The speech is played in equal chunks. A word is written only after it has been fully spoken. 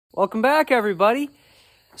Welcome back, everybody.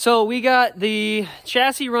 So we got the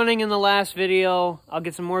chassis running in the last video. I'll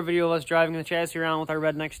get some more video of us driving the chassis around with our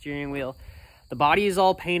redneck steering wheel. The body is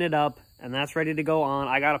all painted up and that's ready to go on.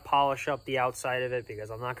 I got to polish up the outside of it because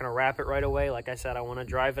I'm not going to wrap it right away. Like I said, I want to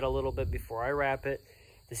drive it a little bit before I wrap it.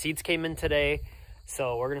 The seats came in today,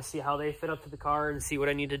 so we're going to see how they fit up to the car and see what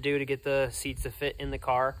I need to do to get the seats to fit in the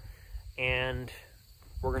car. And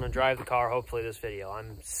we're going to drive the car, hopefully, this video.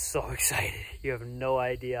 I'm so excited. You have no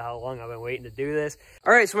idea how long I've been waiting to do this.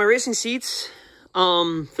 All right, so my racing seats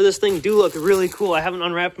for this thing do look really cool. I haven't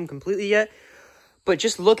unwrapped them completely yet, but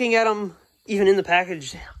just looking at them, even in the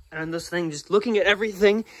package and this thing, just looking at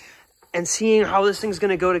everything and seeing how this thing's going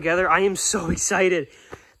to go together, I am so excited.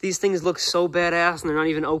 These things look so badass, and they're not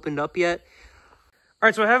even opened up yet. All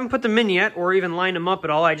right, so I haven't put them in yet or even lined them up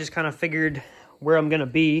at all. I just kind of figured where I'm going to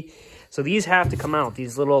be. So these have to come out,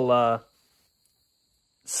 these little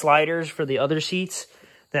sliders for the other seats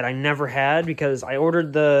that I never had, because I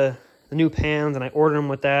ordered the new pans and I ordered them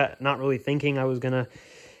with that, not really thinking I was going to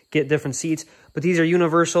get different seats. But these are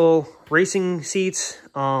universal racing seats.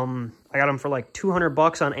 I got them for like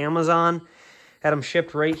 $200 on Amazon. Had them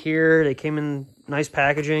shipped right here. They came in nice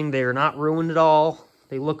packaging. They are not ruined at all.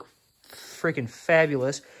 They look freaking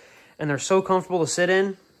fabulous. And they're so comfortable to sit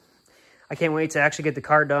in. I can't wait to actually get the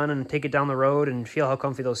car done and take it down the road and feel how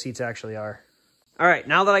comfy those seats actually are. All right,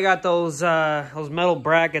 now that I got those metal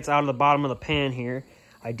brackets out of the bottom of the pan here,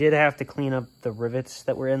 I did have to clean up the rivets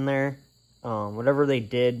that were in there. Whatever they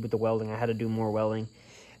did with the welding, I had to do more welding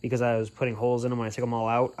because I was putting holes in them when I took them all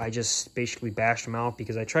out. I just basically bashed them out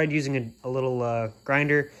because I tried using a little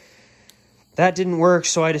grinder. That didn't work,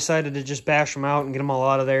 so I decided to just bash them out and get them all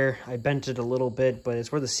out of there. I bent it a little bit, but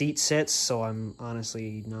it's where the seat sits, so I'm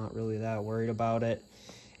honestly not really that worried about it.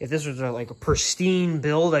 If this was like a pristine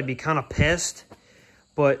build, I'd be kind of pissed.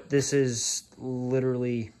 But this is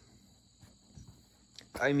literally...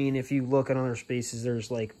 I mean, if you look at other spaces,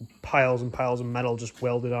 there's like piles and piles of metal just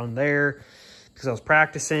welded on there because I was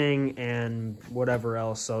practicing and whatever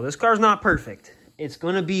else. So this car's not perfect. It's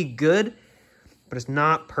going to be good, but it's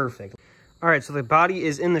not perfect. All right, so the body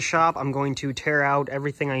is in the shop. I'm going to tear out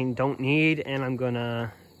everything I don't need, and I'm going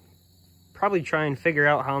to probably try and figure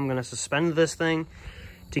out how I'm going to suspend this thing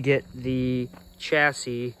to get the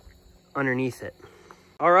chassis underneath it.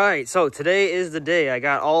 All right, so today is the day. I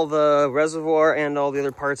got all the reservoir and all the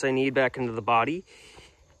other parts I need back into the body.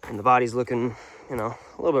 And the body's looking, you know,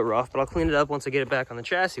 a little bit rough, but I'll clean it up once I get it back on the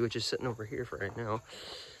chassis, which is sitting over here for right now.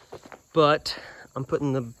 But I'm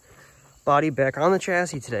putting the body back on the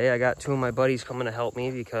chassis today. I got two of my buddies coming to help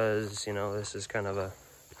me because, you know, this is kind of a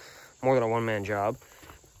more than a one-man job.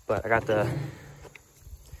 But I got the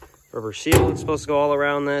rubber seal that's supposed to go all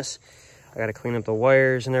around this. I got to clean up the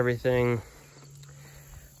wires and everything.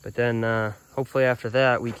 But then hopefully after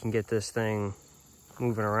that we can get this thing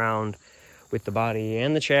moving around with the body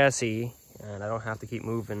and the chassis, and I don't have to keep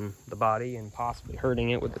moving the body and possibly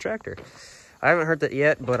hurting it with the tractor. I haven't hurt that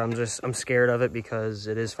yet, but I'm scared of it because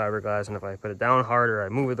it is fiberglass, and if I put it down hard or I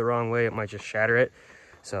move it the wrong way, it might just shatter it.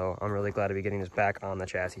 So I'm really glad to be getting this back on the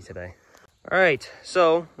chassis today. All right,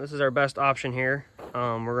 so this is our best option here.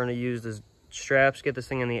 We're going to use the straps, get this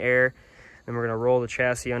thing in the air, and we're going to roll the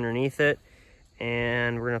chassis underneath it,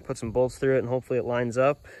 and we're going to put some bolts through it, and hopefully it lines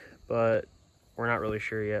up, but we're not really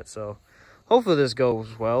sure yet. So hopefully this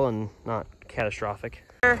goes well and not catastrophic.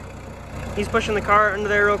 He's pushing the car under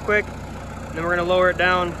there real quick. And then we're going to lower it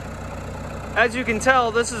down. As you can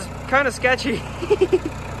tell, this is kind of sketchy.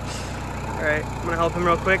 All right, I'm going to help him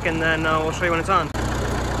real quick, and then we'll show you when it's on.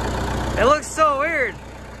 It looks so weird.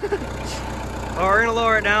 Well, we're going to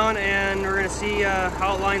lower it down, and we're going to see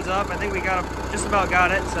how it lines up. I think we just about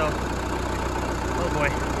got it, so. Oh, boy.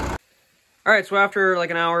 All right, so after like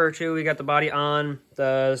an hour or two, we got the body on.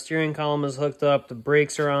 The steering column is hooked up. The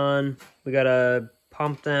brakes are on. We got to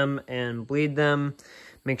pump them and bleed them.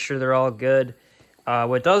 Make sure they're all good.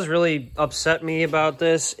 What does really upset me about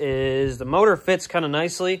this is the motor fits kind of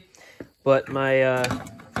nicely, but my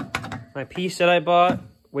piece that I bought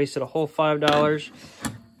wasted a whole $5.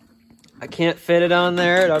 I can't fit it on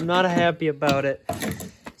there, and I'm not happy about it.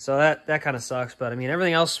 So that kind of sucks, but I mean,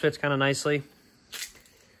 everything else fits kind of nicely.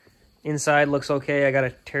 Inside looks okay. I got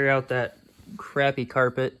to tear out that crappy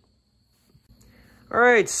carpet. All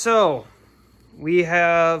right, so we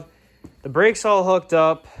have the brakes all hooked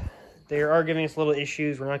up. They are giving us little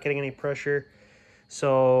issues. We're not getting any pressure.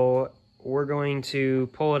 So we're going to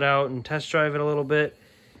pull it out and test drive it a little bit.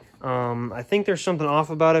 I think there's something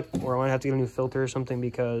off about it, or I might have to get a new filter or something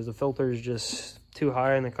because the filter is just too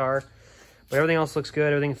high in the car. But everything else looks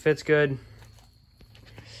good. Everything fits good.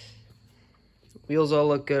 Wheels all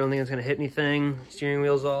look good. I don't think it's gonna hit anything. Steering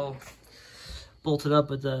wheel's all bolted up,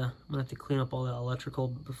 but I'm gonna have to clean up all that electrical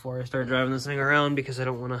before I start driving this thing around because I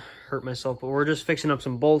don't want to hurt myself. But we're just fixing up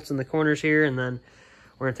some bolts in the corners here, and then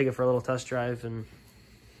we're gonna take it for a little test drive and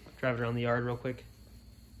drive it around the yard real quick.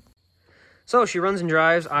 So she runs and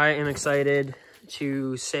drives. I am excited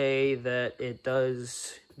to say that it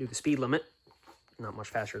does do the speed limit. Not much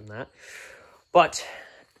faster than that, but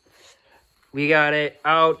we got it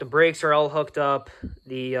out. The brakes are all hooked up,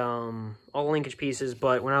 the all linkage pieces.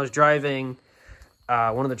 But when I was driving,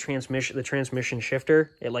 one of the transmission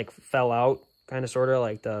shifter, it like fell out, kind of sort of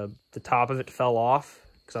like the top of it fell off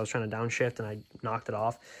because I was trying to downshift and I knocked it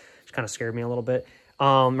off. Which kind of scared me a little bit.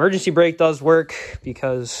 Emergency brake does work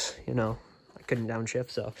because, you know, I couldn't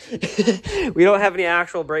downshift, so we don't have any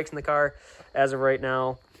actual brakes in the car as of right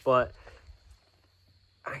now, but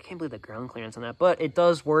I can't believe the ground clearance on that, but it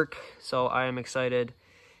does work, so I am excited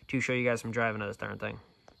to show you guys some driving of this darn thing.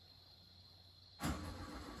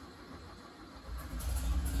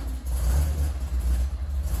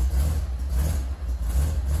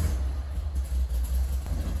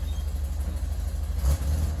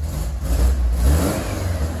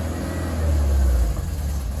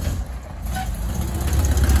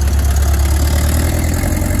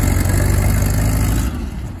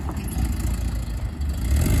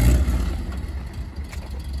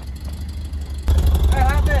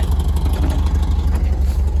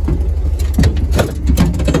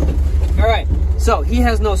 So he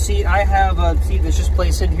has no seat. I have a seat that's just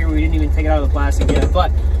placed in here. We didn't even take it out of the plastic yet,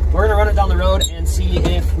 but we're gonna run it down the road and see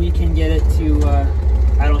if we can get it to,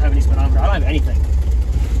 I don't have any speedometer. I don't have anything.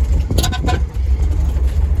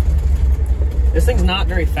 This thing's not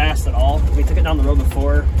very fast at all. We took it down the road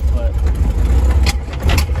before, but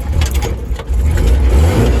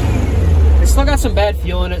it's still got some bad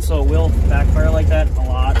fuel in it, so it will backfire like that a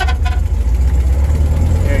lot.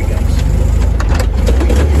 There he goes.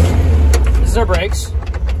 This is our brakes.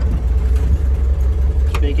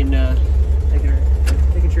 Just making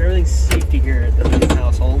sure everything's safety here at the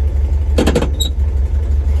household.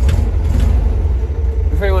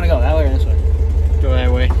 Which way do you want to go? That way or this way? Go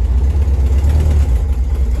that way.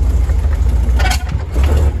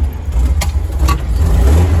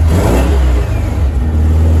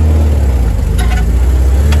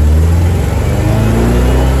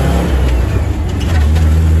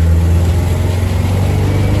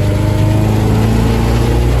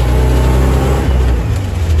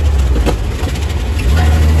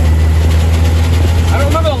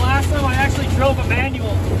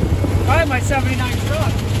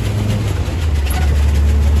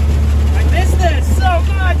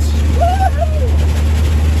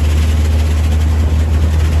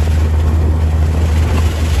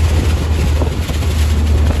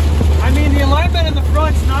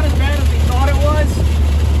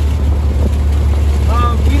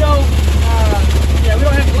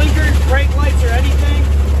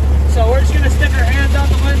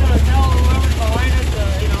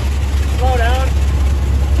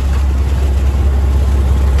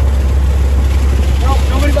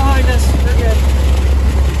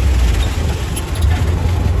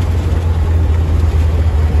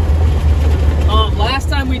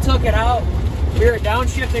 We were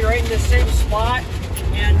downshifting right in the same spot,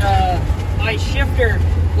 and my shifter,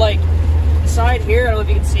 like the side here, I don't know if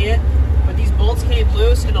you can see it, but these bolts came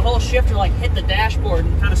loose and the whole shifter like hit the dashboard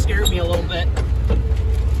and kind of scared me a little bit.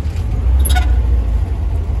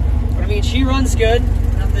 But I mean, she runs good.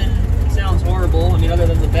 Nothing sounds horrible. I mean, other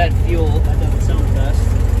than the bad fuel, that doesn't sound the best.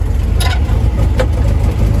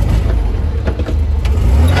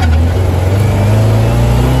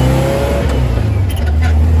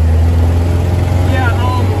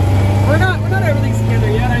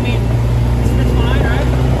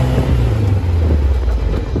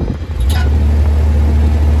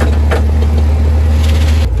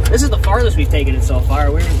 We've taken it so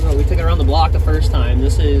far. We took it around the block the first time.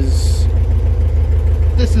 This is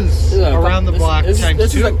around the block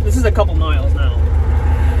times two. This is a couple miles now.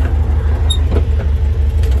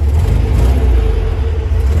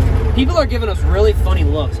 People are giving us really funny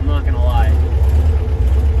looks, I'm not gonna lie.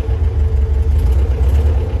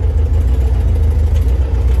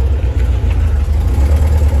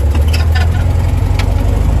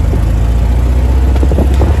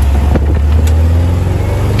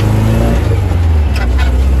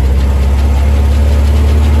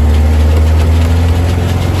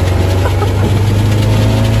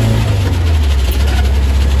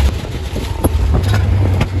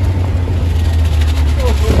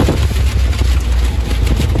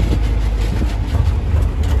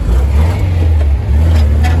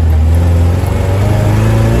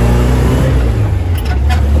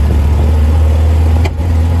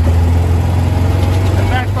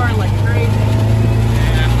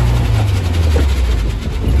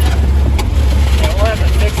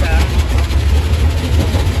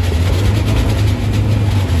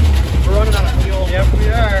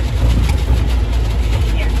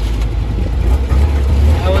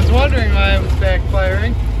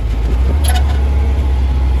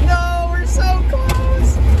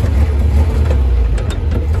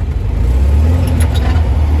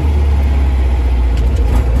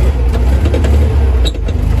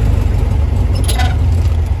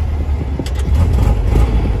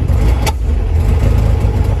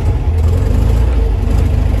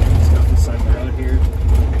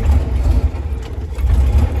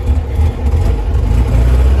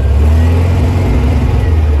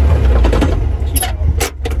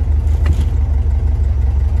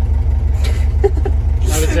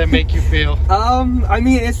 make you feel? I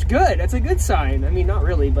mean, it's good. It's a good sign. I mean, not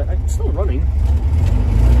really, but I'm still running.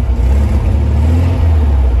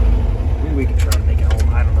 Maybe we can try to make it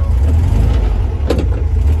home. I don't know.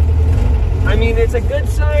 I mean, it's a good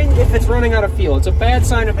sign if it's running out of fuel. It's a bad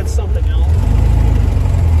sign if it's something else.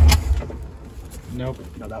 Nope.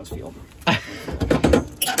 No, that was fuel.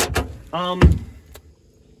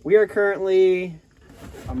 We are currently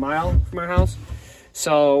a mile from our house,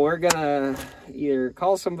 so we're gonna either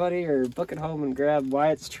call somebody or book it home and grab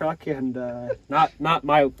Wyatt's truck and not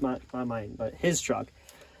mine, but his truck,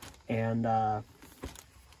 and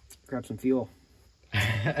grab some fuel.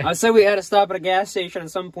 I said we had to stop at a gas station at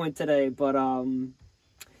some point today, but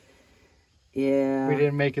yeah, we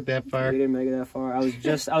didn't make it that far. We didn't make it that far. I was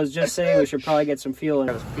just saying we should probably get some fuel.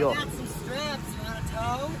 Fuel. Got some straps. You want to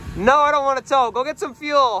tow? No, I don't want to tow. Go get some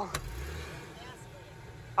fuel.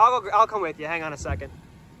 I'll come with you. Hang on a second.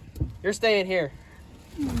 You're staying here.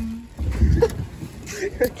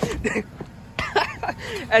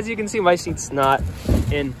 As you can see, my seat's not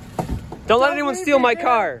in. Don't let anyone steal my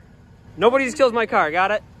car. Nobody steals my car.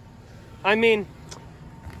 Got it? I mean,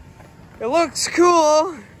 it looks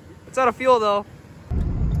cool. It's out of fuel though.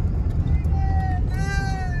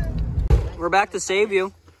 We're back to save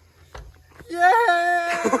you.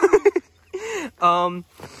 Yeah.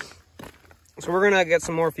 So we're gonna get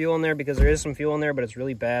some more fuel in there because there is some fuel in there, but it's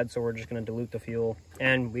really bad. So we're just gonna dilute the fuel,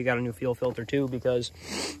 and we got a new fuel filter too because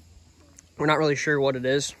we're not really sure what it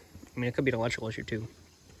is. I mean, it could be an electrical issue too.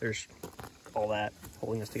 There's all that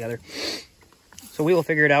holding us together. So we will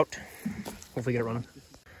figure it out. Hopefully get it running.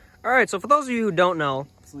 All right. So for those of you who don't know,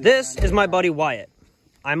 this is my buddy Wyatt.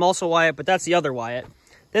 I'm also Wyatt, but that's the other Wyatt.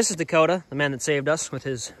 This is Dakota, the man that saved us with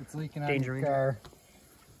his Danger Ranger.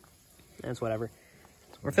 That's whatever.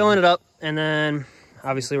 We're filling it up, and then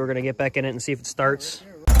obviously we're gonna get back in it and see if it starts.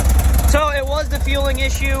 So it was the fueling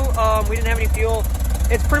issue. We didn't have any fuel.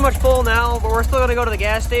 It's pretty much full now, but we're still gonna go to the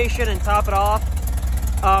gas station and top it off.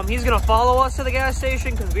 He's gonna follow us to the gas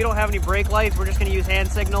station because we don't have any brake lights. We're just gonna use hand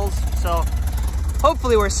signals. So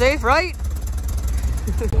hopefully we're safe, right?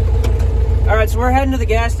 All right, so we're heading to the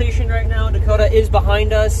gas station right now. Dakota is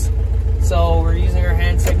behind us. So we're using our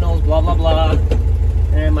hand signals, blah, blah, blah.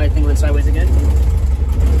 And my thing went sideways again.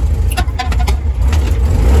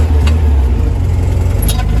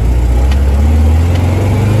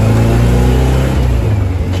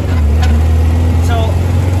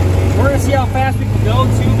 We're gonna see how fast we can go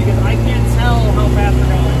too, because I can't tell how fast we're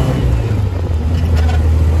going.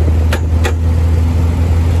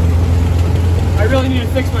 I really need to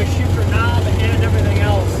fix my shooter knob and everything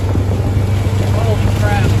else. Holy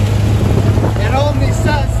crap. It only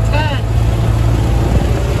says 10.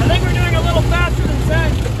 I think we're doing a little faster than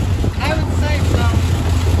 10. I would say so.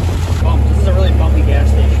 Oh, this is a really bumpy gas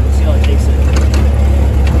station. Let's see how it takes it.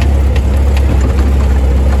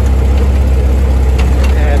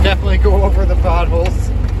 Definitely go over the potholes.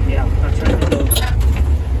 Yeah, I'm trying to do those.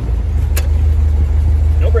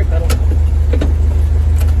 No brake pedal.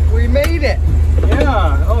 We made it.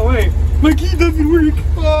 Yeah. Oh wait, my key doesn't work.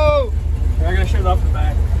 Whoa! I'm gonna shut it off the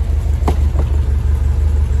back.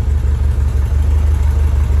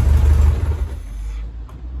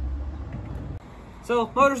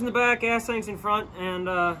 So motor's in the back, gas tank's in front, and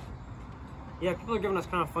yeah, people are giving us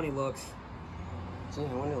kind of funny looks. Gee,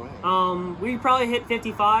 I wonder why. We probably hit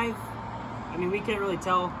 55. I mean, we can't really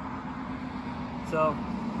tell. So,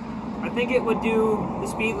 I think it would do the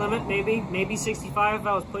speed limit, maybe 65 if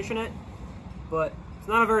I was pushing it. But it's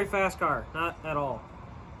not a very fast car, not at all.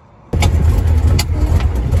 A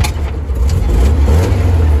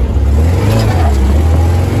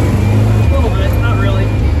little bit, not really.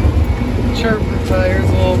 Chirp the tires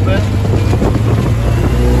a little bit.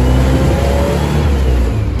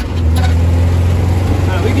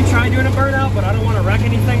 We can try doing a burnout, but I don't want to wreck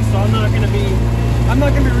anything, so I'm not gonna be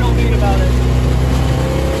real mean about it.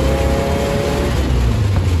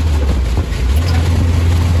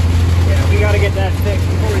 Yeah, we gotta get that fixed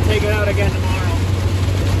before we take it out again tomorrow.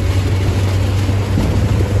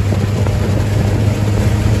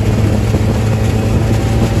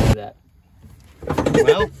 That.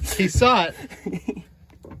 Well, he saw it.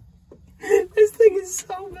 This thing is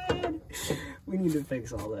so bad. We need to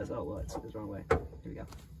fix all this. Oh, well, it's the wrong way. Here we go.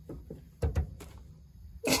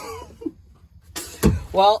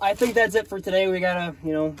 Well, I think that's it for today. We gotta,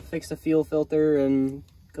 fix the fuel filter and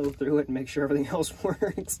go through it and make sure everything else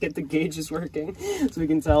works. Get the gauges working so we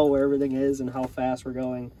can tell where everything is and how fast we're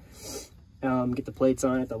going. Get the plates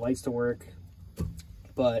on it, the lights to work.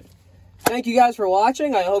 But thank you guys for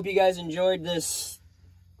watching. I hope you guys enjoyed this.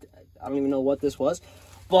 I don't even know what this was,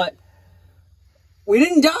 but we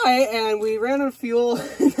didn't die, and we ran out of fuel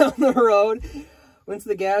down the road. Went to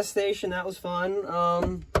the gas station. That was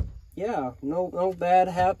fun. Yeah, no bad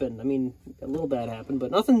happened. I mean, a little bad happened,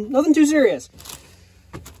 but nothing too serious.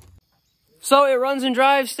 So it runs and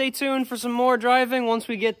drives. Stay tuned for some more driving once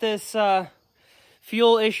we get this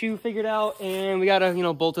fuel issue figured out, and we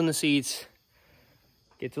gotta, bolt in the seats,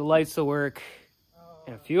 get the lights to work,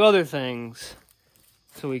 and a few other things,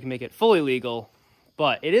 so we can make it fully legal.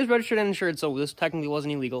 But it is registered and insured, so this technically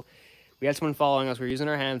wasn't illegal. We had someone following us. We were using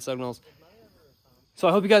our hand signals. So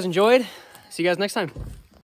I hope you guys enjoyed. See you guys next time.